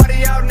 ain't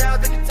nobody out now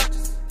that can talk.